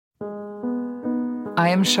I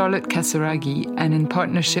am Charlotte Casseraghi, and in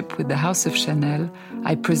partnership with the House of Chanel,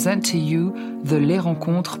 I present to you the Les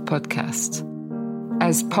Rencontres podcast.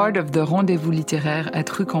 As part of the Rendez-vous littéraire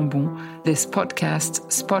at Rue Cambon, this podcast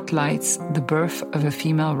spotlights the birth of a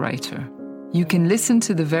female writer. You can listen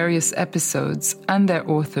to the various episodes and their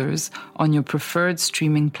authors on your preferred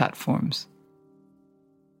streaming platforms.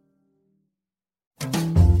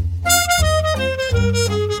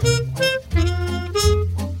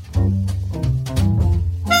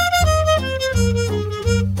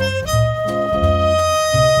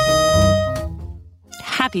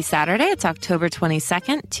 Happy Saturday. It's October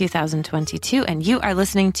 22nd, 2022, and you are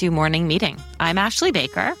listening to Morning Meeting. I'm Ashley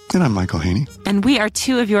Baker. And I'm Michael Haney. And we are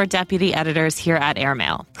two of your deputy editors here at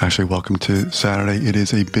Airmail. Ashley, welcome to Saturday. It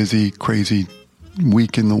is a busy, crazy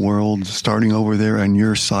week in the world starting over there on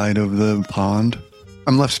your side of the pond.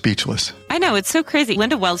 I'm left speechless. I know, it's so crazy.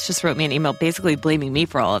 Linda Wells just wrote me an email basically blaming me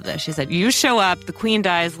for all of this. She said, you show up, the Queen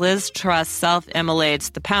dies, Liz Truss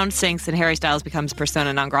self-immolates, the pound sinks, and Harry Styles becomes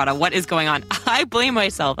persona non grata. What is going on? I blame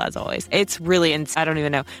myself, as always. It's really, I don't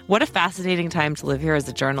even know. What a fascinating time to live here as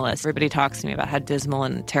a journalist. Everybody talks to me about how dismal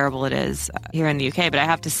and terrible it is here in the UK. But I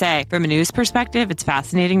have to say, from a news perspective, it's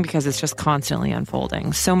fascinating because it's just constantly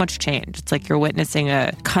unfolding. So much change. It's like you're witnessing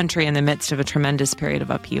a country in the midst of a tremendous period of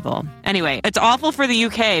upheaval. Anyway, it's awful for the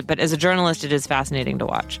UK, but as a journalist, it is fascinating to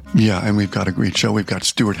watch. Yeah, and we've got a great show. We've got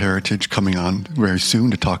Stuart Heritage coming on very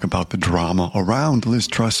soon to talk about the drama around Liz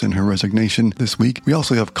Truss and her resignation this week. We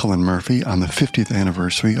also have Cullen Murphy on the 50th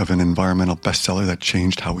anniversary of an environmental bestseller that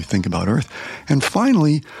changed how we think about Earth. And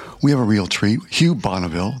finally, we have a real treat. Hugh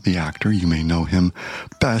Bonneville, the actor, you may know him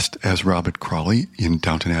best as Robert Crawley in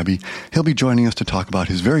Downton Abbey. He'll be joining us to talk about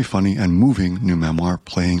his very funny and moving new memoir,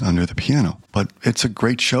 Playing Under the Piano. But it's a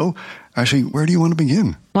great show. Actually, where do you want to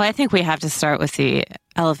begin? Well, I think we have to start with the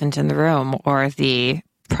elephant in the room, or the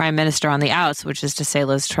prime minister on the outs, which is to say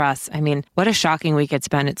Liz Truss. I mean, what a shocking week it's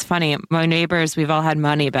been. It's funny. My neighbors, we've all had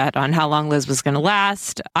money bet on how long Liz was going to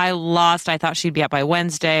last. I lost. I thought she'd be out by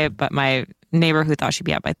Wednesday, but my neighbor who thought she'd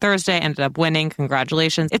be out by Thursday ended up winning.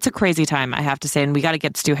 Congratulations. It's a crazy time, I have to say, and we got to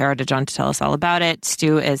get Stu Heritage on to tell us all about it.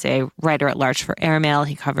 Stu is a writer at large for Airmail.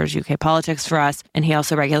 He covers UK politics for us, and he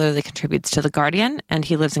also regularly contributes to The Guardian, and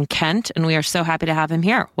he lives in Kent, and we are so happy to have him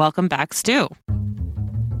here. Welcome back, Stu.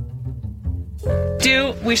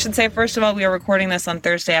 Stu, we should say, first of all, we are recording this on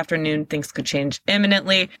Thursday afternoon. Things could change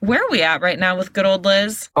imminently. Where are we at right now with good old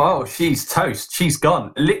Liz? Oh, she's toast. She's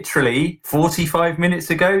gone. Literally 45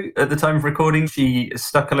 minutes ago at the time of recording, she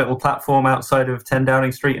stuck a little platform outside of 10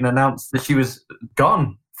 Downing Street and announced that she was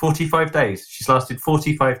gone. 45 days. She's lasted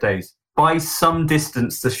 45 days. By some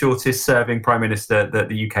distance, the shortest serving Prime Minister that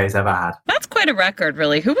the UK has ever had. That's quite a record,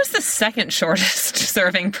 really. Who was the second shortest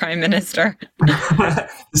serving Prime Minister? The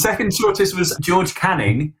second shortest was George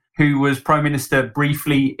Canning, who was Prime Minister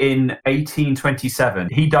briefly in 1827.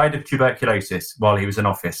 He died of tuberculosis while he was in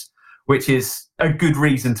office, which is a good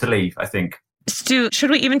reason to leave, I think. Stu,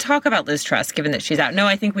 should we even talk about Liz Truss, given that she's out? No,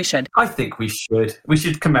 I think we should. I think we should. We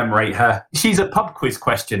should commemorate her. She's a pub quiz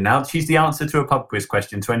question now. She's the answer to a pub quiz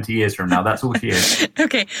question 20 years from now. That's all she is.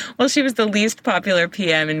 Okay. Well, she was the least popular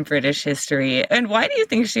PM in British history. And why do you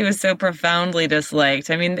think she was so profoundly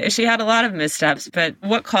disliked? I mean, she had a lot of missteps, but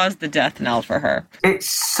what caused the death knell for her? It's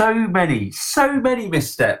so many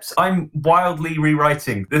missteps. I'm wildly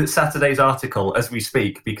rewriting Saturday's article as we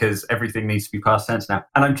speak because everything needs to be past tense now.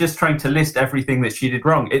 And I'm just trying to list everything that she did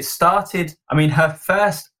wrong. It started, her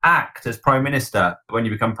first act as Prime Minister, when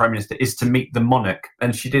you become Prime Minister, is to meet the monarch.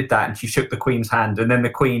 And she did that and she shook the Queen's hand. And then the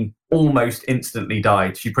Queen almost instantly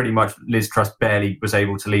died. Liz Truss barely was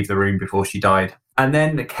able to leave the room before she died. And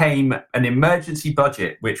then came an emergency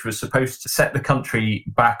budget, which was supposed to set the country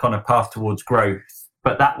back on a path towards growth.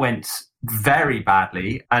 But that went very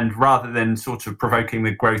badly, and rather than sort of provoking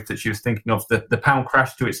the growth that she was thinking of, the pound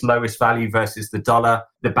crashed to its lowest value versus the dollar.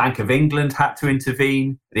 The Bank of England had to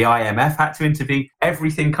intervene. The IMF had to intervene.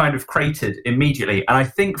 Everything kind of cratered immediately. And I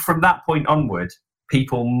think from that point onward,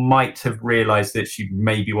 people might have realised that she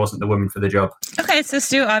maybe wasn't the woman for the job. Okay, so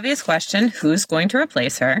Stu, obvious question. Who's going to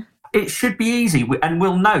replace her? It should be easy. And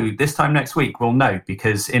we'll know this time next week. We'll know,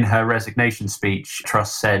 because in her resignation speech,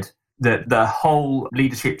 Truss said that the whole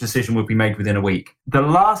leadership decision would be made within a week. The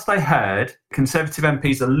last I heard, Conservative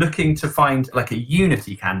MPs are looking to find like a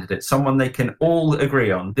unity candidate, someone they can all agree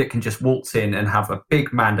on that can just waltz in and have a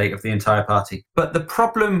big mandate of the entire party. But the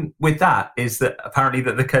problem with that is that apparently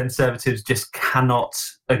that the Conservatives just cannot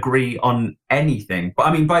agree on anything. But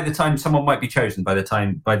I mean, by the time someone might be chosen, by the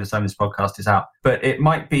time this podcast is out, but it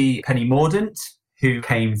might be Penny Mordaunt, who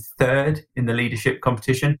came third in the leadership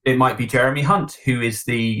competition. It might be Jeremy Hunt, who is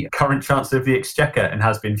the current Chancellor of the Exchequer and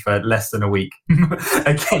has been for less than a week.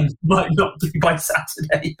 Again, might not be by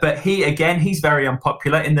Saturday. But he's very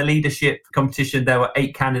unpopular. In the leadership competition, there were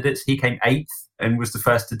 8 candidates. He came 8th and was the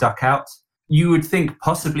first to duck out. You would think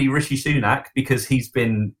possibly Rishi Sunak, because he's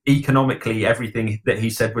been economically, everything that he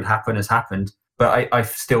said would happen has happened. But I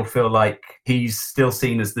still feel like he's still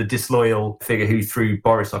seen as the disloyal figure who threw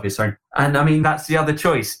Boris off his throne. And I mean, that's the other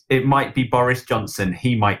choice. It might be Boris Johnson.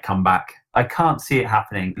 He might come back. I can't see it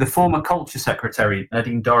happening. The former culture secretary,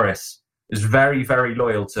 Nadine Dorries, is very, very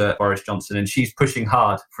loyal to Boris Johnson, and she's pushing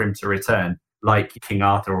hard for him to return, like King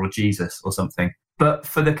Arthur or Jesus or something. But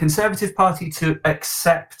for the Conservative Party to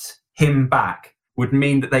accept him back would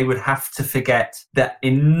mean that they would have to forget that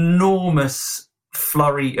enormous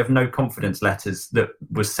flurry of no confidence letters that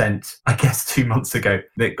was sent, I guess, 2 months ago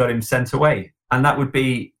that got him sent away. And that would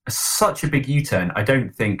be such a big U-turn. I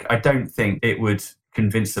don't think it would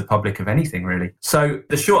convince the public of anything, really. So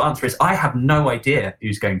the short answer is I have no idea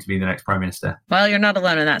who's going to be the next Prime Minister. Well, you're not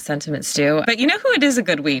alone in that sentiment, Stu. But you know who it is a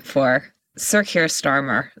good week for? Sir Keir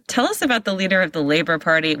Starmer. Tell us about the leader of the Labour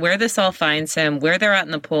Party, where this all finds him, where they're at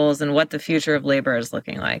in the polls, and what the future of Labour is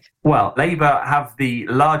looking like. Well, Labour have the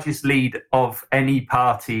largest lead of any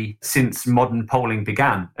party since modern polling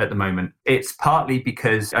began at the moment. It's partly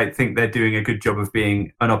because I think they're doing a good job of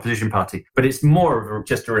being an opposition party, but it's more of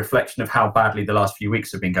just a reflection of how badly the last few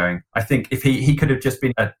weeks have been going. I think if he could have just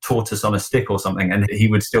been a tortoise on a stick or something, and he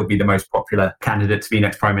would still be the most popular candidate to be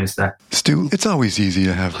next Prime Minister. Stu, it's always easy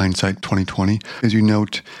to have hindsight 2020. As you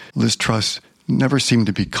note, Liz Truss never seemed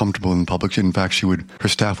to be comfortable in public. In fact, her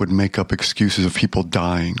staff would make up excuses of people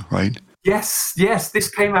dying, right? Yes, this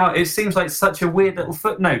came out. It seems like such a weird little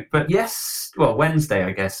footnote, but Wednesday,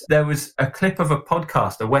 I guess, there was a clip of a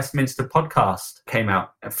podcast, a Westminster podcast came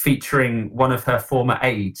out featuring one of her former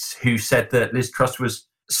aides who said that Liz Truss was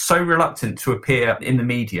so reluctant to appear in the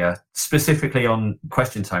media, specifically on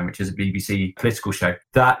Question Time, which is a BBC political show,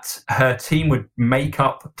 that her team would make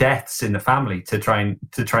up deaths in the family to try and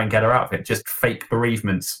get her out of it, just fake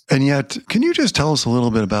bereavements. And yet, can you just tell us a little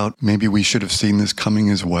bit about maybe we should have seen this coming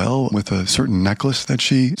as well with a certain necklace that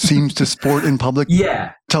she seems to sport in public?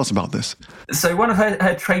 Yeah. Tell us about this. So one of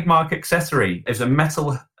her trademark accessory is a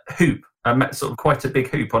metal hoop. Sort of quite a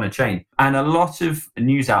big hoop on a chain. And a lot of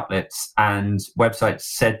news outlets and websites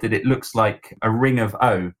said that it looks like a ring of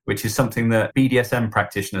O, which is something that BDSM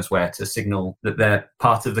practitioners wear to signal that they're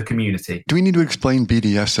part of the community. Do we need to explain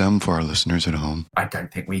BDSM for our listeners at home? I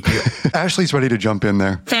don't think we do. Ashley's ready to jump in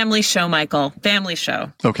there. Family show, Michael. Family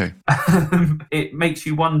show. Okay. It makes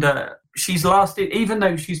you wonder, she's lasted, even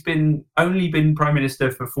though she's only been Prime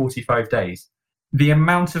Minister for 45 days, the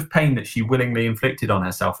amount of pain that she willingly inflicted on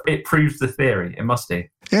herself, it proves the theory. It must be.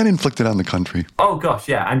 And inflicted on the country. Oh, gosh,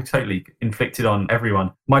 yeah, and totally inflicted on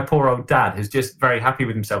everyone. My poor old dad is just very happy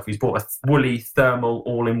with himself. He's bought a woolly, thermal,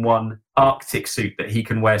 all-in-one Arctic suit that he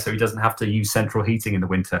can wear so he doesn't have to use central heating in the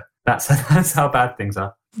winter. That's how bad things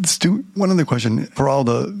are. Stu, one other question. For all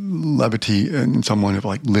the levity in someone of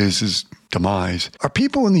like Liz's demise, are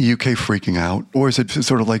people in the UK freaking out? Or is it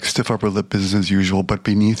sort of like stiff upper lip business as usual, but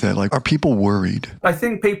beneath that, like, are people worried? I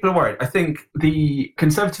think people are worried. I think the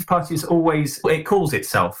Conservative Party is it calls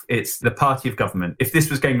itself, it's the party of government. If this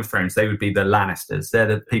was Game of Thrones, they would be the Lannisters. They're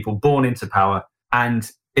the people born into power. And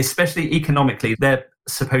especially economically, they're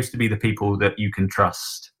supposed to be the people that you can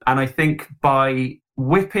trust. And I think by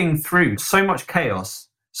whipping through so much chaos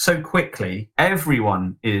so quickly,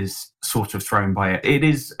 everyone is sort of thrown by it. It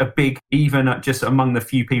is a big, even just among the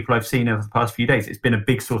few people I've seen over the past few days, it's been a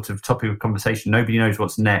big sort of topic of conversation. Nobody knows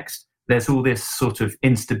what's next. There's all this sort of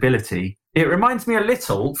instability. It reminds me a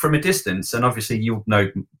little from a distance, and obviously you'll know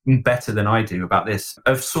better than I do about this,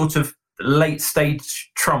 of sort of late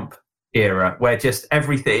stage Trump era, where just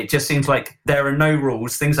everything, it just seems like there are no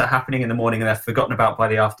rules. Things are happening in the morning and they're forgotten about by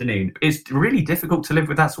the afternoon. It's really difficult to live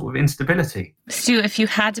with that sort of instability. Stu, if you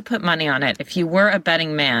had to put money on it, if you were a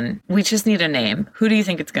betting man, we just need a name. Who do you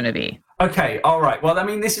think it's going to be? Okay, all right. Well, I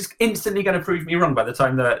mean, this is instantly going to prove me wrong by the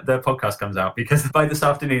time the podcast comes out, because by this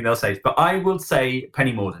afternoon they'll say it. But I will say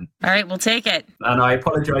Penny Mordaunt. All right, we'll take it. And I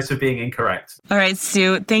apologise for being incorrect. All right,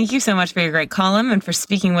 Stu, thank you so much for your great column and for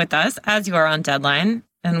speaking with us as you are on deadline.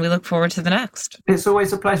 And we look forward to the next. It's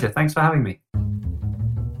always a pleasure. Thanks for having me.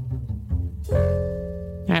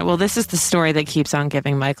 All right, well, this is the story that keeps on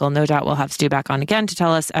giving, Michael. No doubt we'll have Stu back on again to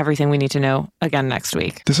tell us everything we need to know again next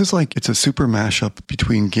week. This is like, it's a super mashup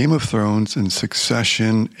between Game of Thrones and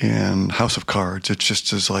Succession and House of Cards. It's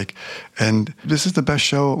just as like, and this is the best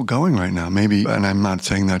show going right now, maybe. And I'm not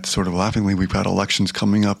saying that sort of laughingly. We've got elections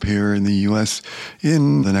coming up here in the U.S.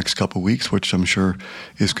 in the next couple of weeks, which I'm sure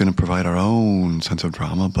is going to provide our own sense of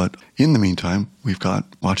drama. But in the meantime, we've got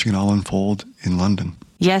watching it all unfold in London.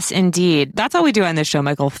 Yes, indeed. That's all we do on this show,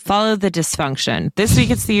 Michael. Follow the dysfunction. This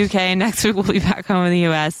week it's the UK. Next week we'll be back home in the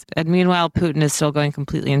US. And meanwhile, Putin is still going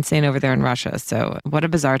completely insane over there in Russia. So what a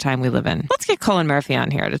bizarre time we live in. Let's get Colin Murphy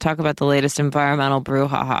on here to talk about the latest environmental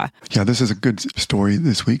brouhaha. Yeah, this is a good story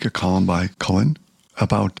this week, a column by Cullen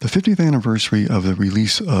about the 50th anniversary of the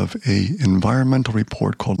release of an environmental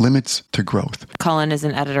report called Limits to Growth. Cullen is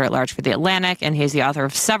an editor-at-large for The Atlantic, and he's the author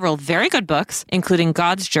of several very good books, including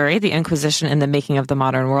God's Jury, The Inquisition and the Making of the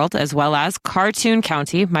Modern World, as well as Cartoon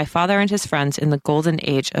County, My Father and His Friends in the Golden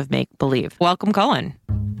Age of Make-Believe. Welcome, Cullen.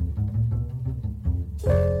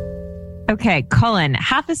 Okay, Cullen,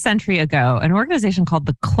 half a century ago, an organization called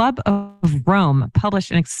the Club of Rome published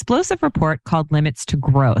an explosive report called Limits to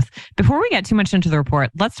Growth. Before we get too much into the report,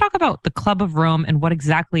 let's talk about the Club of Rome and what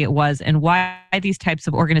exactly it was and why these types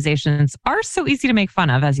of organizations are so easy to make fun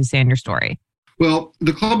of, as you say in your story. Well,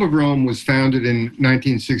 the Club of Rome was founded in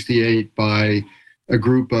 1968 by a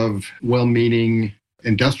group of well-meaning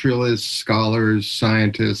industrialists, scholars,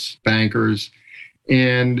 scientists, bankers.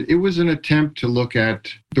 And it was an attempt to look at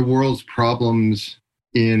the world's problems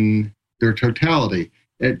in their totality.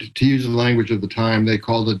 To use the language of the time, they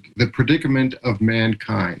called it the predicament of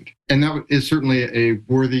mankind. And that is certainly a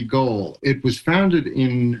worthy goal. It was founded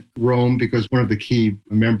in Rome because one of the key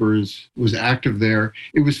members was active there.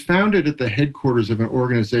 It was founded at the headquarters of an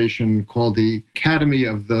organization called the Academy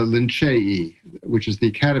of the Lincei, which is the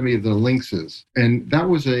Academy of the Lynxes. And that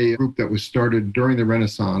was a group that was started during the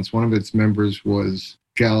Renaissance. One of its members was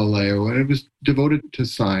Galileo, and it was devoted to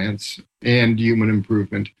science and human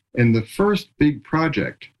improvement. And the first big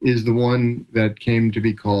project is the one that came to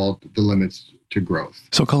be called the Limits to Growth.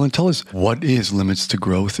 So, Colin, tell us, what is Limits to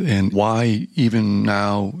Growth and why even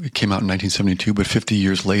now, it came out in 1972, but 50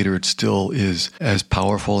 years later, it still is as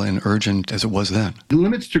powerful and urgent as it was then? The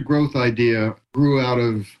Limits to Growth idea grew out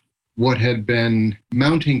of what had been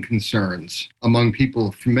mounting concerns among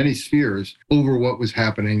people from many spheres over what was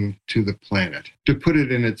happening to the planet. To put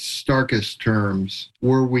it in its starkest terms,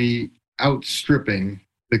 were we outstripping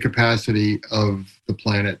the capacity of the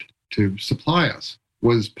planet to supply us?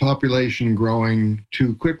 Was population growing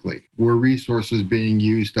too quickly? Were resources being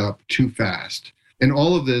used up too fast? And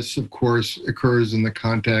all of this, of course, occurs in the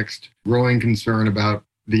context growing concern about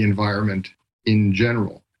the environment in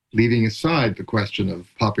general, leaving aside the question of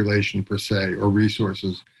population per se or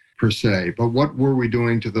resources per se. But what were we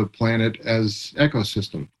doing to the planet as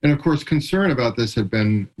ecosystem? And of course, concern about this had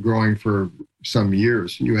been growing for some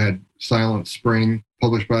years. You had Silent Spring,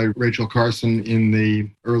 published by Rachel Carson in the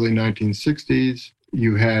early 1960s.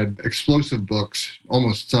 You had explosive books,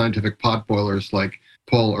 almost scientific potboilers like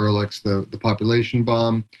Paul Ehrlich's The Population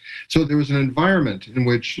Bomb. So there was an environment in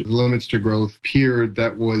which the Limits to Growth appeared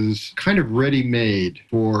that was kind of ready-made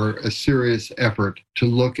for a serious effort to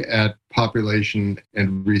look at population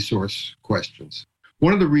and resource questions.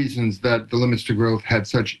 One of the reasons that the Limits to Growth had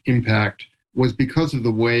such impact was because of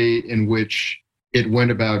the way in which it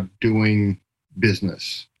went about doing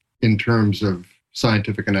business in terms of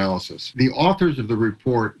scientific analysis. The authors of the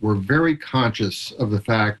report were very conscious of the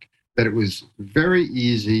fact that it was very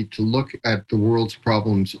easy to look at the world's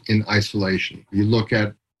problems in isolation. You look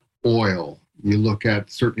at oil, you look at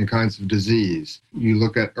certain kinds of disease, you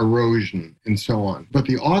look at erosion, and so on. But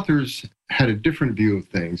the authors had a different view of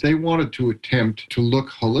things. They wanted to attempt to look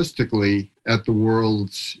holistically at the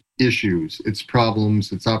world's issues, its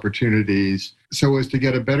problems, its opportunities, so as to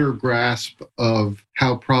get a better grasp of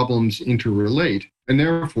how problems interrelate, and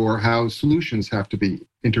therefore how solutions have to be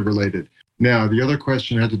interrelated. Now, the other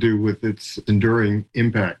question had to do with its enduring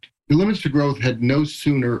impact. The Limits to Growth had no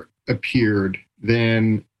sooner appeared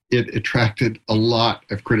than it attracted a lot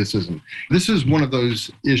of criticism. This is one of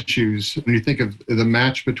those issues, when you think of the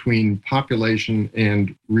match between population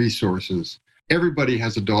and resources, everybody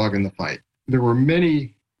has a dog in the fight. There were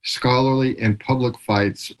many scholarly and public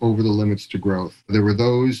fights over the Limits to Growth. There were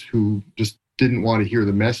those who just didn't want to hear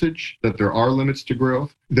the message that there are limits to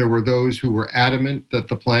growth. There were those who were adamant that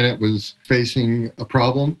the planet was facing a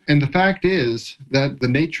problem. And the fact is that the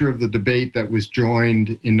nature of the debate that was joined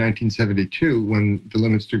in 1972 when the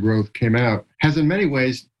Limits to Growth came out has in many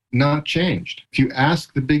ways not changed. If you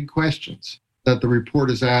ask the big questions that the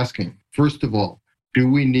report is asking, first of all, do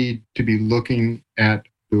we need to be looking at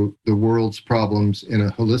the world's problems in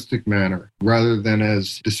a holistic manner, rather than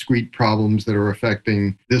as discrete problems that are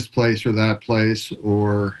affecting this place or that place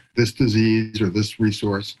or this disease or this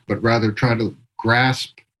resource, but rather trying to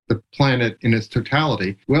grasp the planet in its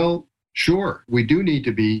totality. Well, sure, we do need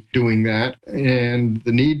to be doing that, and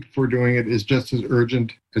the need for doing it is just as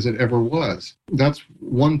urgent as it ever was. That's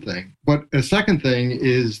one thing. But a second thing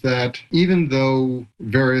is that even though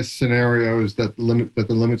various scenarios that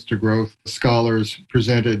the limits to growth scholars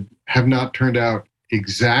presented have not turned out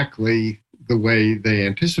exactly the way they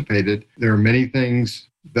anticipated, there are many things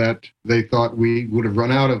that they thought we would have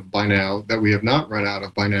run out of by now that we have not run out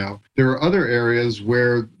of by now. There are other areas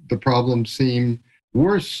where the problems seem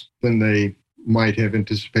worse than they might have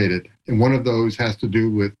anticipated. And one of those has to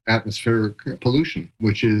do with atmospheric pollution,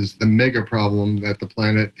 which is the mega problem that the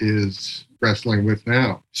planet is wrestling with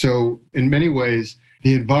now. So in many ways,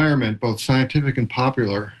 the environment, both scientific and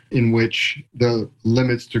popular, in which the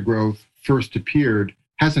limits to growth first appeared,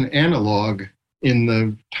 has an analog in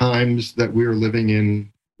the times that we're living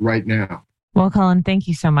in right now. Well, Colin, thank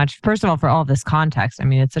you so much. First of all, for all of this context. I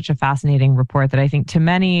mean, it's such a fascinating report that I think to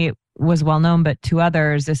many was well known, but to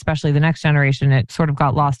others, especially the next generation, it sort of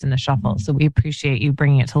got lost in the shuffle. So we appreciate you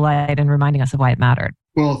bringing it to light and reminding us of why it mattered.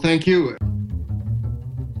 Well, thank you.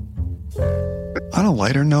 On a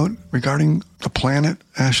lighter note regarding the planet,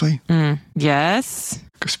 Ashley? Yes?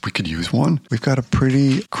 Because we could use one. We've got a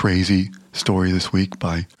pretty crazy story this week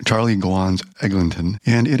by Charlie Gwan's Eglinton,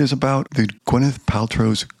 and it is about the Gwyneth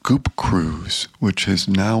Paltrow's Goop Cruise, which is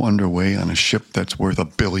now underway on a ship that's worth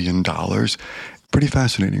 $1 billion. Pretty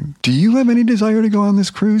fascinating. Do you have any desire to go on this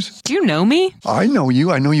cruise? Do you know me? I know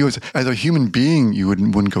you. I know you as a human being, you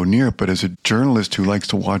wouldn't go near it, but as a journalist who likes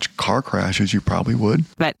to watch car crashes, you probably would.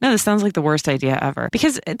 But no, this sounds like the worst idea ever.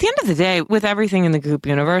 Because at the end of the day, with everything in the Goop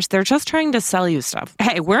universe, they're just trying to sell you stuff.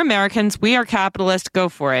 Hey, we're Americans. We are capitalists. Go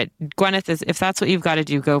for it. Gwyneth, if that's what you've got to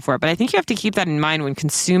do, go for it. But I think you have to keep that in mind when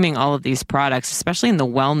consuming all of these products, especially in the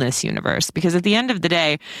wellness universe. Because at the end of the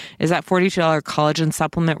day, is that $42 collagen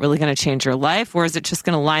supplement really going to change your life? Or is it just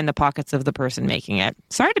going to line the pockets of the person making it?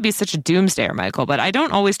 Sorry to be such a doomsdayer, Michael, but I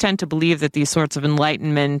don't always tend to believe that these sorts of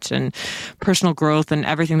enlightenment and personal growth and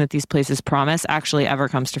everything that these places promise actually ever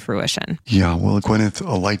comes to fruition. Yeah, well, Gwyneth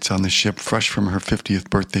alights on the ship fresh from her 50th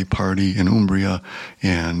birthday party in Umbria,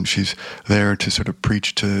 and she's there to sort of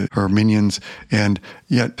preach to her minions, and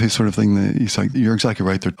yet this sort of thing that you're exactly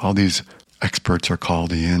right, that all these experts are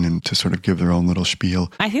called in and to sort of give their own little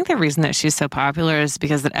spiel. I think the reason that she's so popular is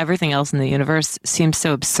because that everything else in the universe seems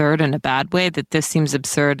so absurd in a bad way that this seems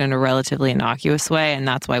absurd in a relatively innocuous way, and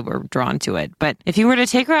that's why we're drawn to it. But if you were to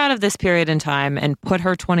take her out of this period in time and put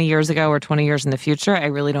her 20 years ago or 20 years in the future, I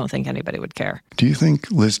really don't think anybody would care. Do you think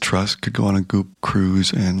Liz Truss could go on a Goop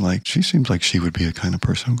cruise and she seems like she would be the kind of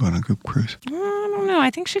person who would go on a Goop cruise? No, I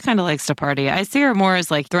think she kind of likes to party. I see her more as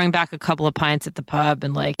throwing back a couple of pints at the pub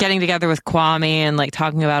and getting together with Kwame and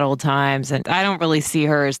talking about old times. And I don't really see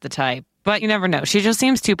her as the type. But you never know. She just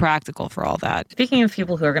seems too practical for all that. Speaking of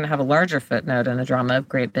people who are going to have a larger footnote in the drama of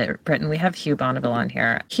Great Britain, we have Hugh Bonneville on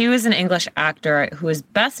here. Hugh is an English actor who is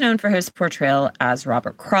best known for his portrayal as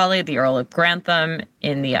Robert Crawley, the Earl of Grantham,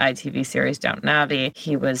 in the ITV series Downton Abbey.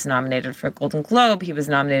 He was nominated for a Golden Globe. He was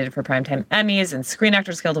nominated for Primetime Emmys and Screen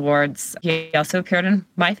Actors Guild Awards. He also appeared in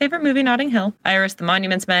my favorite movie, Notting Hill, Iris, The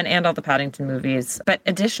Monuments Men, and all the Paddington movies. But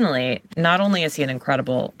additionally, not only is he an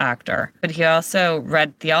incredible actor, but he also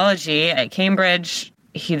read theology at Cambridge.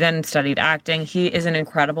 He then studied acting. He is an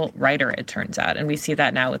incredible writer, it turns out. And we see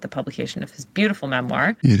that now with the publication of his beautiful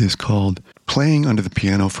memoir. It is called Playing Under the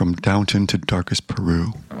Piano from Downton to Darkest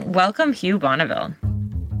Peru. Welcome, Hugh Bonneville.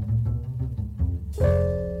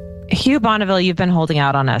 Hugh Bonneville, you've been holding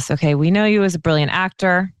out on us. Okay, we know you as a brilliant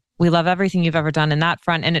actor. We love everything you've ever done in that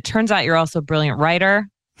front. And it turns out you're also a brilliant writer.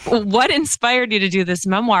 What inspired you to do this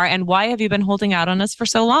memoir, and why have you been holding out on us for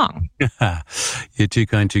so long? You're too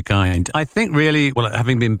kind, too kind. I think really,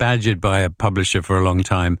 having been badgered by a publisher for a long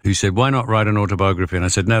time who said, why not write an autobiography? And I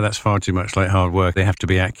said, no, that's far too much like hard work. They have to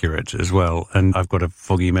be accurate as well. And I've got a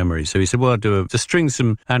foggy memory. So he said, well, I'll just string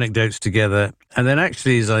some anecdotes together. And then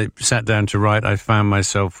actually, as I sat down to write, I found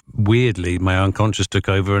myself, weirdly, my unconscious took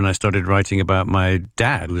over and I started writing about my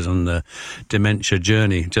dad, who was on the dementia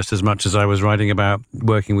journey, just as much as I was writing about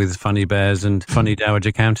working with funny bears and funny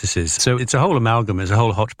dowager countesses. So it's a whole amalgam, it's a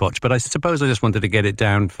whole hodgepodge. But I suppose I just wanted to get it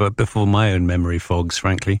down before my own memory fogs,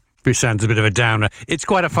 frankly. Which sounds a bit of a downer. It's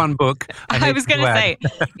quite a fun book. I was going to say,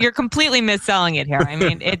 you're completely misselling it here. I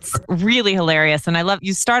mean, it's really hilarious. And I love,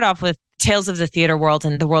 you start off with tales of the theater world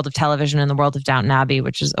and the world of television and the world of Downton Abbey,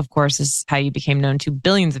 which is, of course, is how you became known to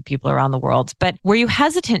billions of people around the world. But were you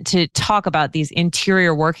hesitant to talk about these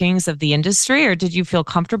interior workings of the industry, or did you feel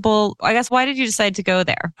comfortable? I guess, why did you decide to go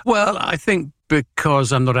there? Well, I think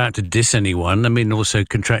because I'm not out to diss anyone. I mean, also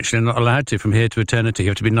contractually I'm not allowed to from here to eternity. You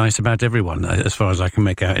have to be nice about everyone, as far as I can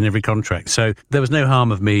make out in every contract. So there was no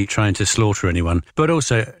harm of me trying to slaughter anyone. But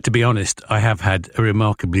also, to be honest, I have had a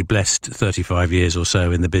remarkably blessed 35 years or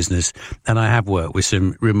so in the business, and I have worked with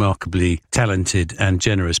some remarkably talented and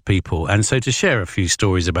generous people. And so to share a few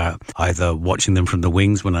stories about either watching them from the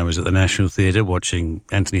wings when I was at the National Theatre, watching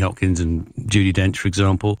Anthony Hopkins and Judi Dench, for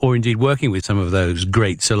example, or indeed working with some of those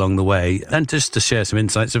greats along the way, and just to share some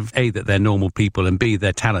insights of A, that they're normal people, and B,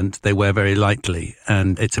 their talent they wear very lightly,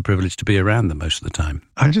 and it's a privilege to be around them most of the time.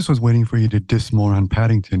 I just was waiting for you to diss more on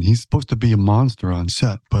Paddington. He's supposed to be a monster on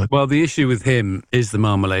set, but... Well, the issue with him is the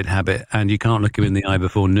marmalade habit, and you can't look him in the eye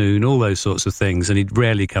before noon, all those sorts of things, and he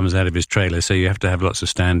rarely comes out of his trailer, so you have to have lots of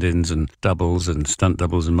stand-ins and doubles and stunt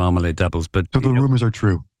doubles and marmalade doubles. But so the rumors are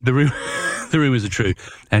true. The rumors are true,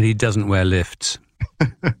 and he doesn't wear lifts.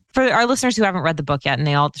 For our listeners who haven't read the book yet, and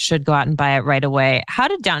they all should go out and buy it right away, how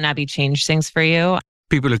did Downton Abbey change things for you?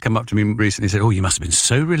 People have come up to me recently and said, oh, you must have been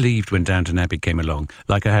so relieved when Downton Abbey came along,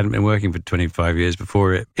 like I hadn't been working for 25 years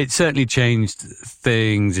before it. It certainly changed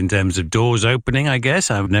things in terms of doors opening, I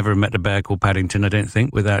guess. I've never met a bear called Paddington, I don't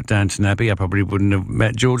think, without Downton Abbey. I probably wouldn't have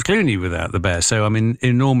met George Clooney without the bear. So I'm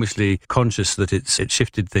enormously conscious that it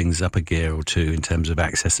shifted things up a gear or two in terms of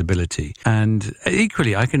accessibility. And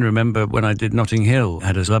equally, I can remember when I did Notting Hill,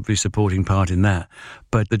 had a lovely supporting part in that.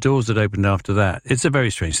 But the doors that opened after that, it's a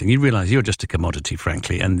very strange thing. You realise you're just a commodity,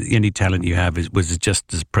 frankly, and any talent you have was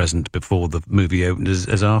just as present before the movie opened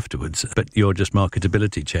as afterwards. But your just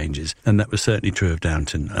marketability changes. And that was certainly true of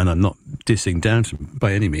Downton. And I'm not dissing Downton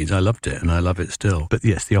by any means. I loved it and I love it still. But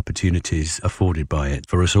yes, the opportunities afforded by it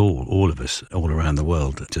for us all of us, all around the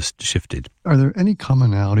world, just shifted. Are there any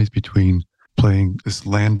commonalities between playing this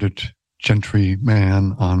landed gentry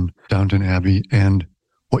man on Downton Abbey and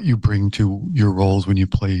what you bring to your roles when you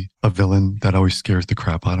play a villain that always scares the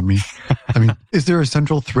crap out of me? I mean, is there a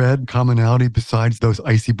central thread, commonality besides those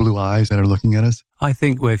icy blue eyes that are looking at us? I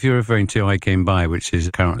think, well, if you're referring to I Came By, which is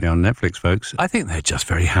currently on Netflix, folks, I think they're just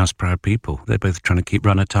very house-proud people. They're both trying to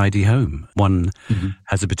run a tidy home. One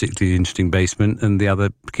has a particularly interesting basement and the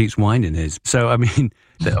other keeps wine in his. So, I mean,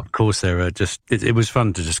 of course, there are just... It was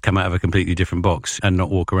fun to just come out of a completely different box and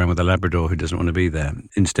not walk around with a Labrador who doesn't want to be there.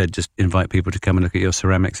 Instead, just invite people to come and look at your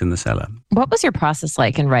ceramics in the cellar. What was your process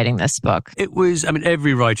like in writing this book? It was, I mean,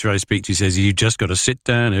 every writer I speak to says, you just got to sit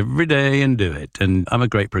down every day and do it. And I'm a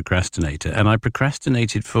great procrastinator. And I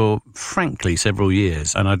procrastinated for, frankly, several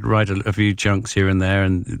years. And I'd write a few chunks here and there.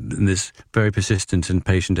 And this very persistent and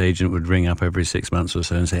patient agent would ring up every 6 months or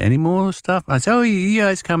so and say, any more stuff? I'd say, oh, yeah,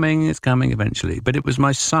 it's coming eventually. But it was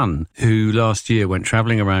my son who last year went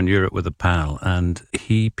travelling around Europe with a pal. And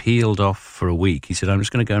he peeled off for a week. He said, I'm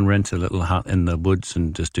just going to go and rent a little hut in the woods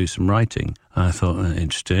and just do some writing. I thought,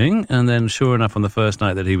 interesting. And then sure enough, on the first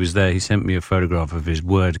night that he was there, he sent me a photograph of his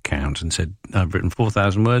word count and said, I've written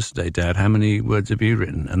 4,000 words today, Dad. How many words have you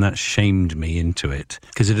written? And that shamed me into it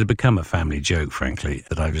because it had become a family joke, frankly,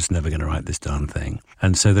 that I was never going to write this darn thing.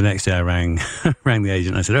 And so the next day I rang the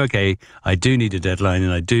agent. I said, okay, I do need a deadline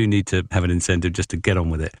and I do need to have an incentive just to get on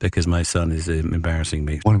with it because my son is embarrassing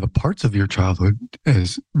me. One of the parts of your childhood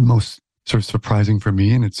is most sort of surprising for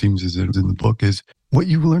me, and it seems as it was in the book, is what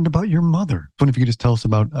you learned about your mother. I wonder if you could just tell us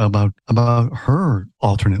about her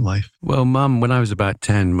alternate life. Well, Mum, when I was about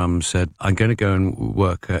 10, Mum said, I'm going to go and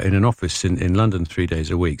work in an office in London 3 days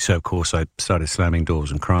a week. So, of course, I started slamming doors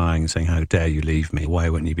and crying and saying, how dare you leave me? Why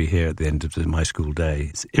wouldn't you be here at the end of my school day?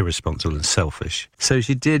 It's irresponsible and selfish. So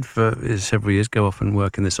she did for several years go off and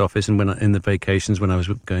work in this office. And when in the vacations, when I was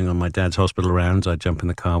going on my dad's hospital rounds, I'd jump in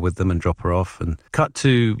the car with them and drop her off. And cut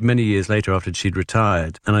to many years later after she'd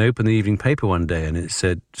retired. And I opened the evening paper one day and it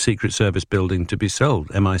said, Secret Service building to be sold,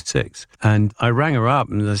 MI6. And I rang her up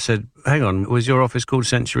and I said, hang on, was your office called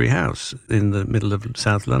Century House in the middle of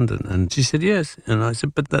South London? And she said, yes. And I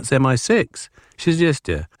said, but that's MI6. She said, yes,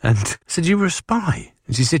 dear. And I said, you were a spy?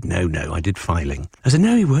 And she said, no, I did filing. I said,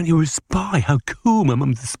 no, you weren't. You were a spy. How cool. My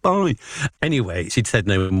mum's a spy. Anyway, she'd said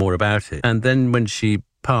no more about it. And then when she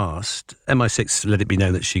passed, MI6 let it be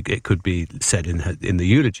known that it could be said in the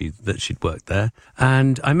eulogy that she'd worked there.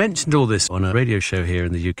 And I mentioned all this on a radio show here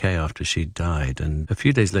in the UK after she'd died. And a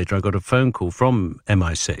few days later, I got a phone call from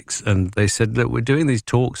MI6 and they said, look, we're doing these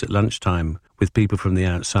talks at lunchtime with people from the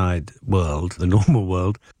outside world, the normal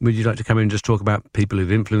world. Would you like to come in and just talk about people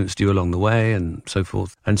who've influenced you along the way and so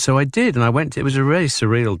forth? And so I did, and I went. It was a really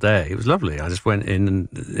surreal day. It was lovely. I just went in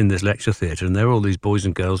this lecture theatre, and there were all these boys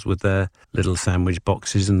and girls with their little sandwich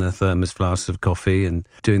boxes and their thermos flasks of coffee and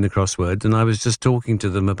doing the crosswords. And I was just talking to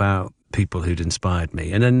them about people who'd inspired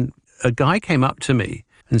me. And then a guy came up to me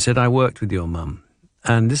and said, "I worked with your mum."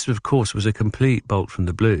 And this, of course, was a complete bolt from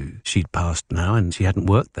the blue. She'd passed now, and she hadn't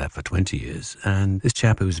worked there for 20 years. And this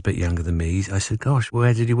chap who was a bit younger than me, I said, "Gosh,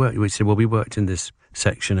 where did you work?" He said, "Well, we worked in this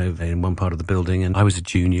section over in one part of the building, and I was a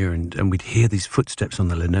junior, and we'd hear these footsteps on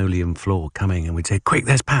the linoleum floor coming, and we'd say, 'Quick,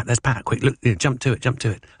 there's Pat, quick, look, jump to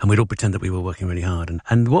it. And we'd all pretend that we were working really hard.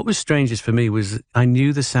 And what was strangest for me was I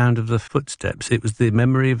knew the sound of the footsteps. It was the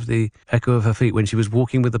memory of the echo of her feet when she was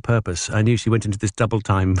walking with a purpose. I knew she went into this double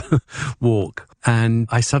time walk. And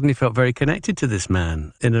I suddenly felt very connected to this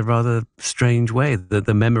man in a rather strange way, that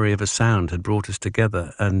the memory of a sound had brought us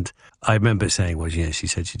together. And I remember saying, "Well, yeah, she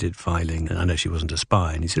said she did filing, and I know she wasn't a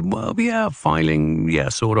spy." And he said, "Well, yeah, filing, yeah,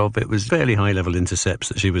 sort of. It was fairly high-level intercepts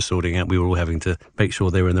that she was sorting out. We were all having to make sure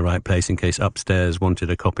they were in the right place in case upstairs wanted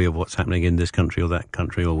a copy of what's happening in this country or that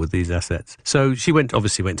country or with these assets." So she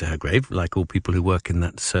obviously went to her grave, like all people who work in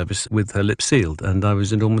that service, with her lips sealed. And I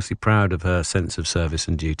was enormously proud of her sense of service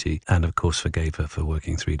and duty, and of course forgave her for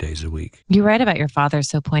working 3 days a week. You write about your father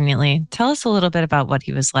so poignantly. Tell us a little bit about what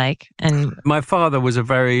he was like. And my father was a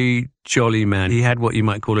very jolly man. He had what you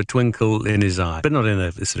might call a twinkle in his eye, but not in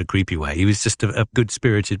a sort of creepy way. He was just a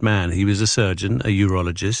good-spirited man. He was a surgeon, a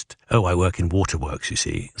urologist. "Oh, I work in waterworks, you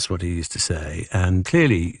see." That's what he used to say. And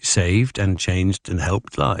clearly saved and changed and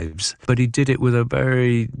helped lives. But he did it with a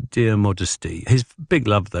very dear modesty. His big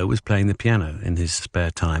love, though, was playing the piano in his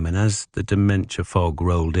spare time. And as the dementia fog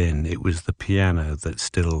rolled in, it was the piano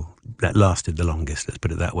that lasted the longest, let's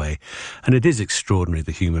put it that way. And it is extraordinary,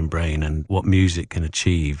 the human brain, and what music can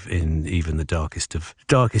achieve in even the darkest of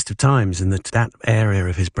times. And that area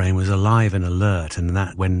of his brain was alive and alert, and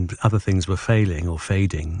that when other things were failing or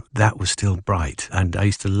fading, that was still bright. And I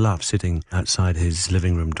used to love sitting outside his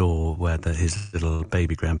living room door where his little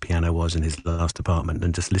baby grand piano was in his last apartment,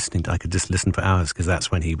 and just listening. I could just listen for hours because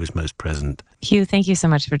that's when he was most present. Hugh, thank you so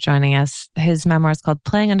much for joining us. His memoir is called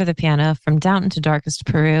Playing Under the Piano, From Downton to Darkest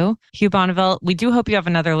Peru. Hugh Bonneville, we do hope you have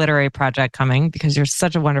another literary project coming because you're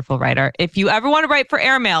such a wonderful writer. If you ever want to write for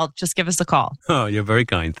Airmail, just give us a call. Oh, you're very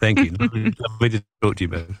kind. Thank you. Lovely to talk to you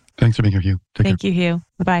both. Thanks for being here, Hugh. Thank you, Hugh.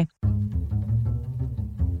 Bye-bye.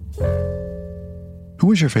 Who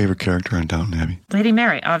was your favorite character on Downton Abbey? Lady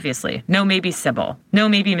Mary, obviously. No, maybe Sybil. No,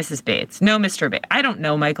 maybe Mrs. Bates. No, Mr. Bates. I don't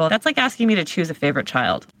know, Michael. That's like asking me to choose a favorite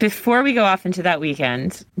child. Before we go off into that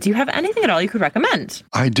weekend, do you have anything at all you could recommend?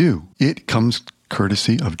 I do. It comes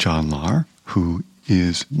courtesy of John Lahr, who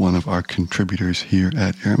is one of our contributors here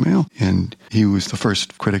at Airmail, and he was the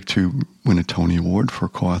first critic to win a Tony Award for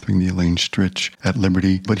co-authoring the Elaine Stritch at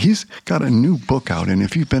Liberty. But he's got a new book out, and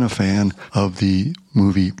if you've been a fan of the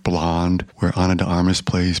movie Blonde, where Ana de Armas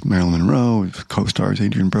plays Marilyn Monroe, co-stars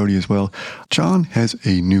Adrian Brody as well, John has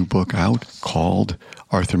a new book out called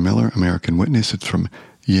Arthur Miller, American Witness. It's from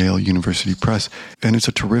Yale University Press, and it's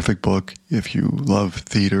a terrific book if you love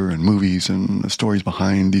theater and movies and the stories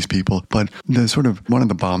behind these people. But the sort of one of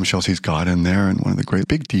the bombshells he's got in there, and one of the great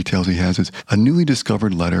big details he has, is a newly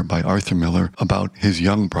discovered letter by Arthur Miller about his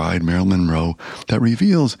young bride, Marilyn Monroe, that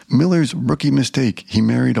reveals Miller's rookie mistake. He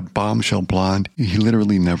married a bombshell blonde he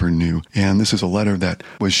literally never knew. And this is a letter that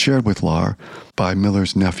was shared with Lahr by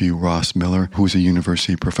Miller's nephew, Ross Miller, who was a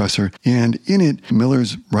university professor. And in it,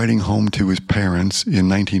 Miller's writing home to his parents in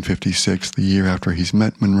 1956, the year after he's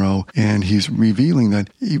met Monroe, and he's revealing that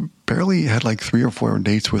he barely had like 3 or 4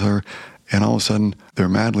 dates with her, and all of a sudden they're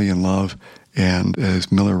madly in love. And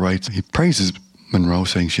as Miller writes, he praises Monroe,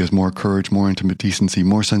 saying she has more courage, more intimate decency,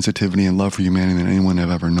 more sensitivity and love for humanity than anyone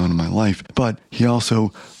I've ever known in my life. But he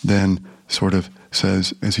also then sort of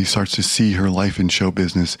says, as he starts to see her life in show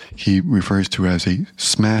business, he refers to her as a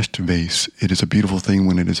smashed vase. It is a beautiful thing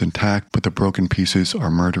when it is intact, but the broken pieces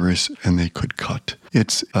are murderous and they could cut.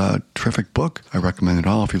 It's a terrific book. I recommend it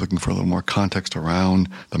all if you're looking for a little more context around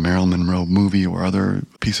the Marilyn Monroe movie or other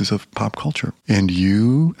pieces of pop culture. And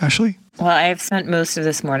you, Ashley? Well, I've spent most of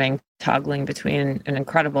this morning toggling between an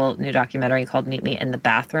incredible new documentary called Meet Me in the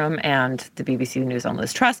Bathroom and the BBC News on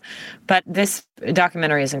Liz Truss. But this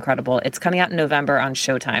documentary is incredible. It's coming out in November on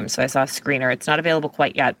Showtime. So I saw a screener. It's not available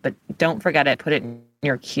quite yet, but don't forget it. Put it in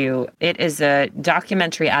your queue. It is a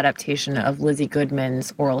documentary adaptation of Lizzie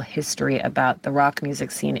Goodman's oral history about the rock music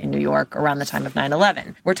scene in New York around the time of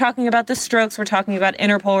 9/11. We're talking about the Strokes. We're talking about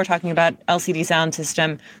Interpol. We're talking about LCD Sound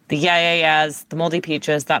System, the Yeah Yeah Yeahs, the Moldy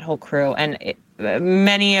Peaches, that whole crew. And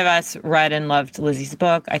many of us read and loved Lizzie's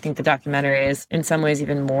book. I think the documentary is in some ways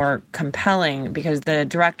even more compelling because the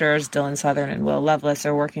directors, Dylan Southern and Will Lovelace,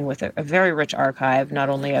 are working with a very rich archive, not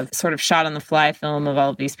only of sort of shot-on-the-fly film of all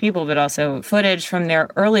of these people, but also footage from their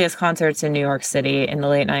earliest concerts in New York City in the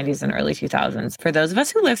late 90s and early 2000s. For those of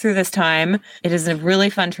us who lived through this time, it is a really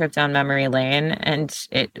fun trip down memory lane, and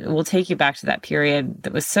it will take you back to that period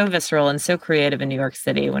that was so visceral and so creative in New York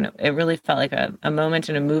City when it really felt like a moment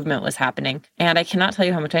and a movement was happening. And I cannot tell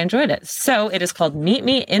you how much I enjoyed it. So it is called Meet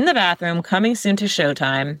Me in the Bathroom, coming soon to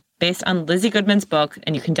Showtime, based on Lizzie Goodman's book.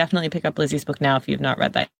 And you can definitely pick up Lizzie's book now if you've not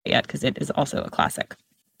read that yet, because it is also a classic.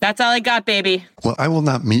 That's all I got, baby. Well, I will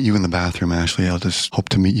not meet you in the bathroom, Ashley. I'll just hope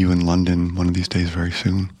to meet you in London one of these days very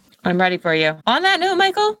soon. I'm ready for you. On that note,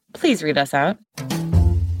 Michael, please read us out.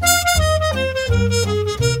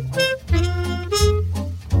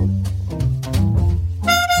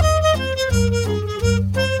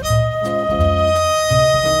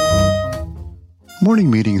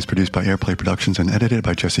 Morning Meeting is produced by Airplay Productions and edited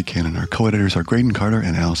by Jesse Cannon. Our co-editors are Graydon Carter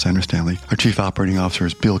and Alexander Stanley. Our chief operating officer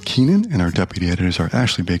is Bill Keenan, and our deputy editors are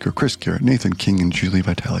Ashley Baker, Chris Garrett, Nathan King, and Julie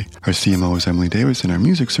Vitale. Our CMO is Emily Davis, and our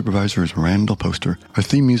music supervisor is Randall Poster. Our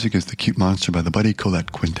theme music is The Cute Monster by the Buddy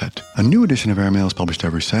Collette Quintet. A new edition of Airmail is published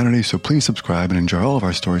every Saturday, so please subscribe and enjoy all of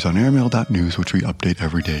our stories on airmail.news, which we update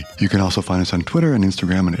every day. You can also find us on Twitter and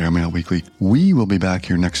Instagram at Airmail Weekly. We will be back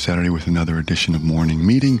here next Saturday with another edition of Morning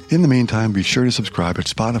Meeting. In the meantime, be sure to subscribe at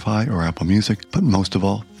Spotify or Apple Music, but most of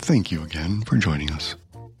all, thank you again for joining us.